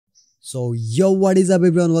So yo, what is up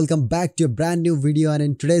everyone, welcome back to a brand new video, and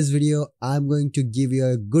in today's video I'm going to give you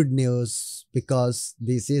a good news because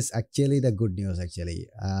this is actually the good news actually.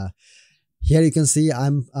 Here you can see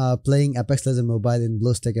I'm playing Apex Legends Mobile in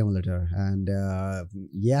Bluestacks Emulator, and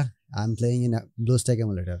yeah, I'm playing in a Bluestacks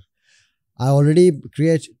Emulator. I already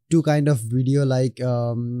create two kind of video like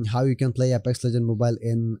how you can play Apex Legends Mobile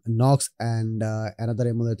in Nox, and another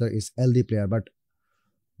emulator is LD Player, but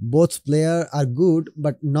both player are good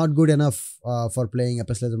but not good enough for playing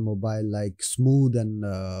Apex Legends Mobile like smooth, and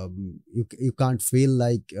you can't feel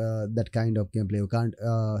like that kind of gameplay.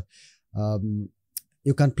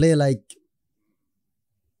 You can't play like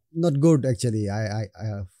not good actually. I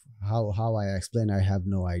how I explain, I have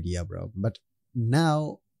no idea, bro. But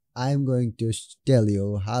now I'm going to tell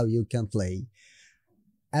you how you can play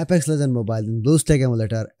Apex Legends Mobile in Bluestacks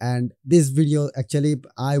Emulator. And this video actually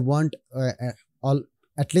I want all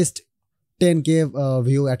at least 10k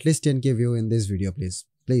view, at least 10k view in this video.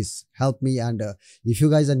 Please help me. And if you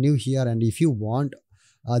guys are new here and if you want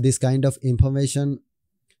this kind of information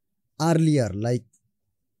earlier, like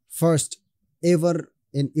first ever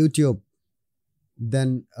in YouTube,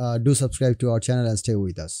 then do subscribe to our channel and stay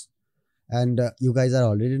with us. And you guys are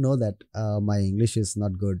already know that my English is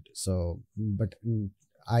not good, so but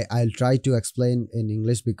I'll try to explain in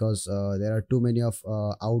English because there are too many of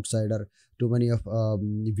outsider, too many of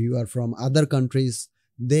viewer from other countries.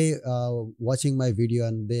 They watching my video,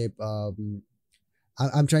 and they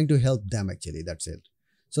I'm trying to help them actually. That's it.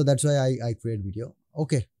 So that's why I create video.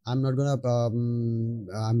 Okay, I'm not gonna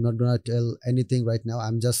tell anything right now.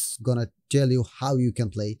 I'm just gonna tell you how you can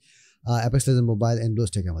play Apex Legends Mobile and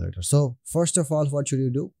Bluestacks Emulator. So first of all, what should you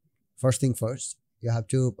do? First thing first, you have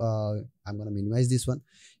to I'm gonna minimize this one.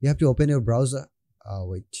 You have to open your browser.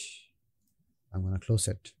 Wait, I'm gonna close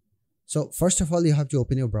it. So first of all, you have to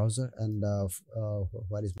open your browser, and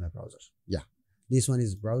what is my browser? Yeah, this one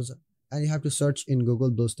is browser, and you have to search in Google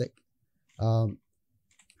Bluestacks.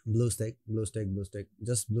 Bluestacks,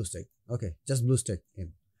 just Bluestacks. Okay, just Bluestacks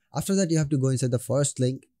in. After that, you have to go inside the first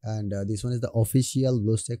link, and this one is the official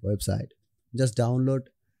Bluestacks website. Just download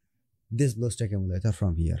this Bluestacks emulator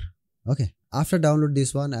from here. Okay, after download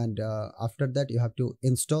this one, and after that you have to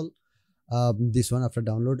install this one. After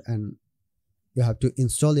download, and you have to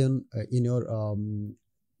install in your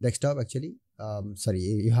desktop actually. Sorry,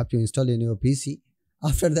 you have to install in your PC.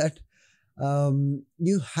 After that,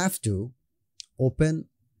 you have to open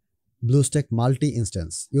Bluestacks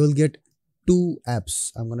multi-instance. You will get two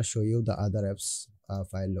apps. I'm gonna show you the other apps.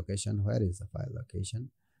 File location. Where is the file location?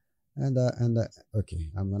 And the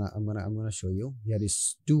okay, I'm gonna show you. Here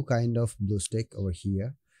is two kind of Bluestacks over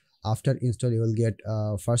here. After install, you will get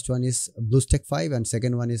first one is Bluestacks 5, and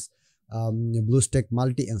second one is Bluestacks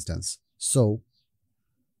multi-instance. So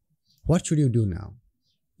what should you do now?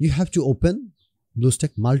 You have to open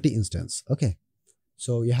Bluestacks multi-instance. Okay,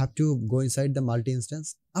 so you have to go inside the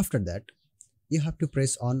multi-instance. After that, you have to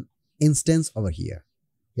press on instance over here.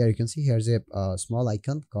 Here you can see here's a small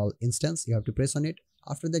icon called instance. You have to press on it.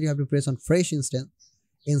 After that, you have to press on fresh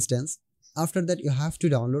instance. After that, you have to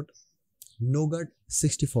download Nougat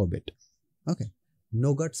 64-bit. Okay,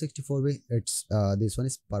 Nougat 64-bit. It's this one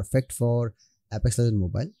is perfect for Apex Legends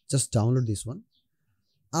Mobile. Just download this one.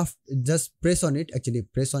 After, just press on it. Actually,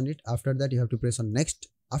 press on it. After that, you have to press on next.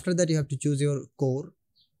 After that, you have to choose your core,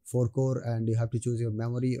 4 core, and you have to choose your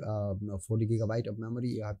memory, 40 GB of memory.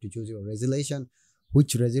 You have to choose your resolution,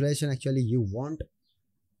 which resolution actually you want,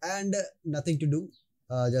 and nothing to do.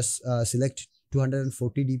 Just select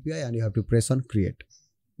 240 dpi, and you have to press on create.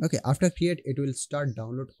 Okay, after create, it will start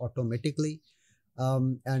download automatically,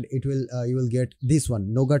 and it will you will get this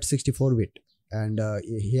one, Nougat 64-bit. And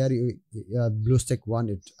here you Bluestacks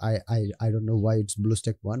 1. I don't know why it's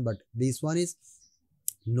Bluestacks 1, but this one is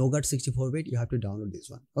Nougat 64-bit. You have to download this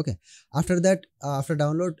one. Okay, after that, after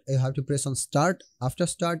download, you have to press on start. After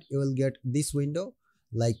start, you will get this window,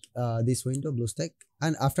 like this window, Bluestacks.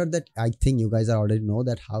 And after that, I think you guys already know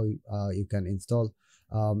that how you can install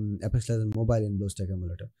Apex Legends Mobile in Bluestacks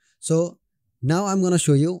Emulator. So now I'm gonna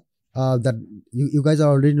show you that you guys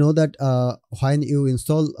already know that when you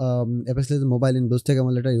install Apex Legends Mobile in Bluestacks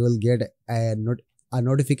Emulator, you will get a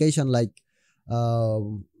notification like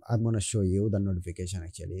I'm gonna show you the notification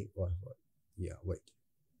actually. Yeah, wait.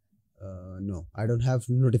 No, I don't have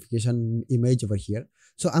notification image over here.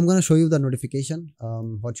 So I'm gonna show you the notification.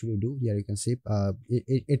 What should you do? Here you can see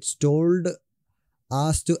it's told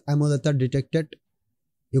us to emulator detected,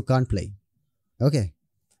 you can't play. Okay,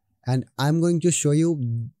 and I'm going to show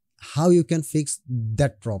you how you can fix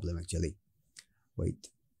that problem actually. Wait,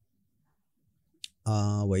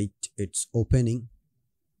 it's opening.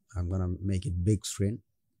 I'm gonna make it big screen.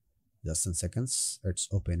 Just in seconds, it's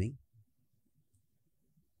opening.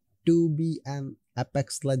 To be an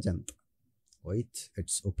Apex Legend. Wait,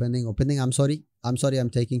 it's opening. I'm sorry, I'm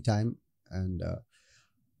taking time. And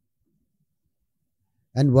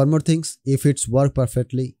one more things, if it's work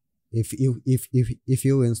perfectly, if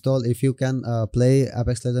you install, if you can play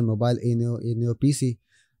Apex Legend Mobile in your PC,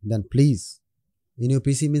 then please, in your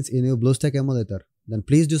PC means in your Bluestacks Emulator, then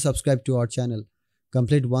please do subscribe to our channel.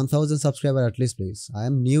 Complete 1000 subscriber at least, please. I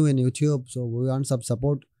am new in YouTube, so we want some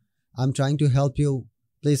support. I'm trying to help you.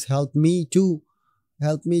 Please help me to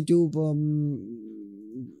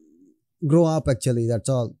grow up. Actually, that's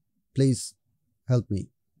all. Please help me.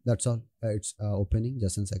 That's all. It's opening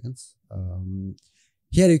just in seconds.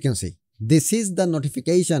 Here you can see this is the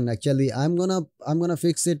notification. Actually, I'm gonna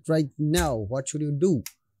fix it right now. What should you do?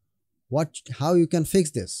 How you can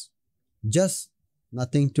fix this? Just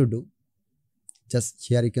nothing to do. Just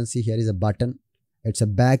here you can see, here is a button. It's a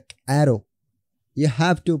back arrow. You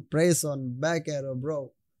have to press on back arrow,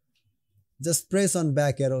 bro. Just press on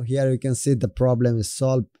back arrow. Here you can see the problem is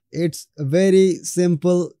solved. It's a very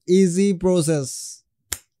simple, easy process.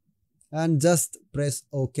 And just press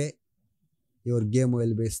OK. Your game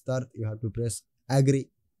will be start. You have to press agree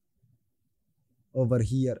over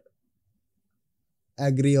here.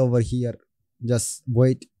 Agree over here. Just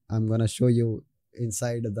wait. I'm gonna show you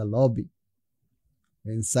inside the lobby.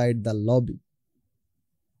 Inside the lobby.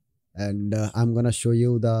 And I'm gonna show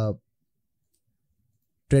you the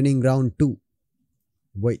training ground 2.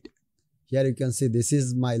 Wait, here you can see this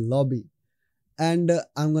is my lobby, and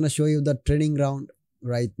I'm gonna show you the training ground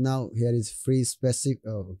right now. Here is free specific.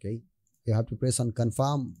 Okay, you have to press on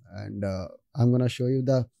confirm, and I'm gonna show you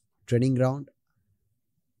the training ground.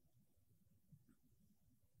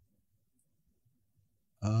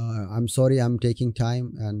 I'm sorry, I'm taking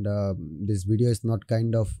time, and this video is not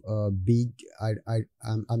kind of big.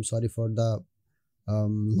 I'm sorry for the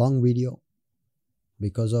long video,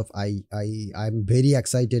 because of I'm very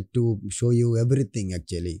excited to show you everything.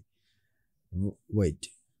 Actually, wait,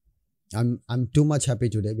 I'm too much happy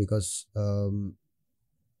today because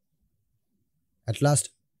at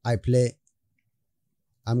last I'm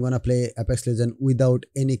gonna play Apex Legend without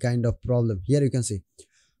any kind of problem. Here you can see,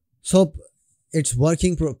 so it's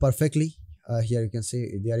working perfectly. Here you can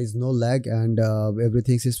see there is no lag, and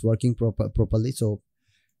everything is working properly. So,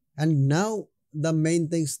 and now the main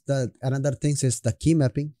things, another things is the key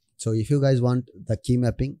mapping. So if you guys want the key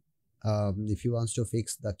mapping, if you want to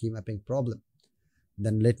fix the key mapping problem,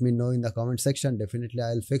 then let me know in the comment section. Definitely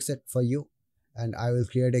I'll fix it for you, and I will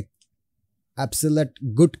create a absolute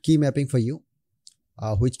good key mapping for you,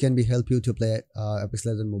 which can be help you to play Apex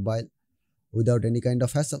Legends Mobile without any kind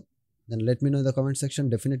of hassle. Then let me know in the comment section.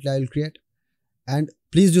 Definitely I will create, and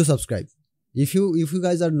please do subscribe. If you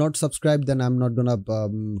guys are not subscribed, then I'm not gonna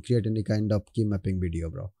create any kind of key mapping video,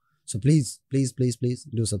 bro. So please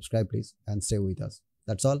do subscribe, please, and stay with us.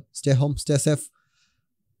 That's all. Stay home, stay safe,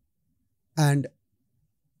 and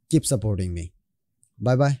keep supporting me.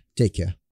 Bye bye. Take care.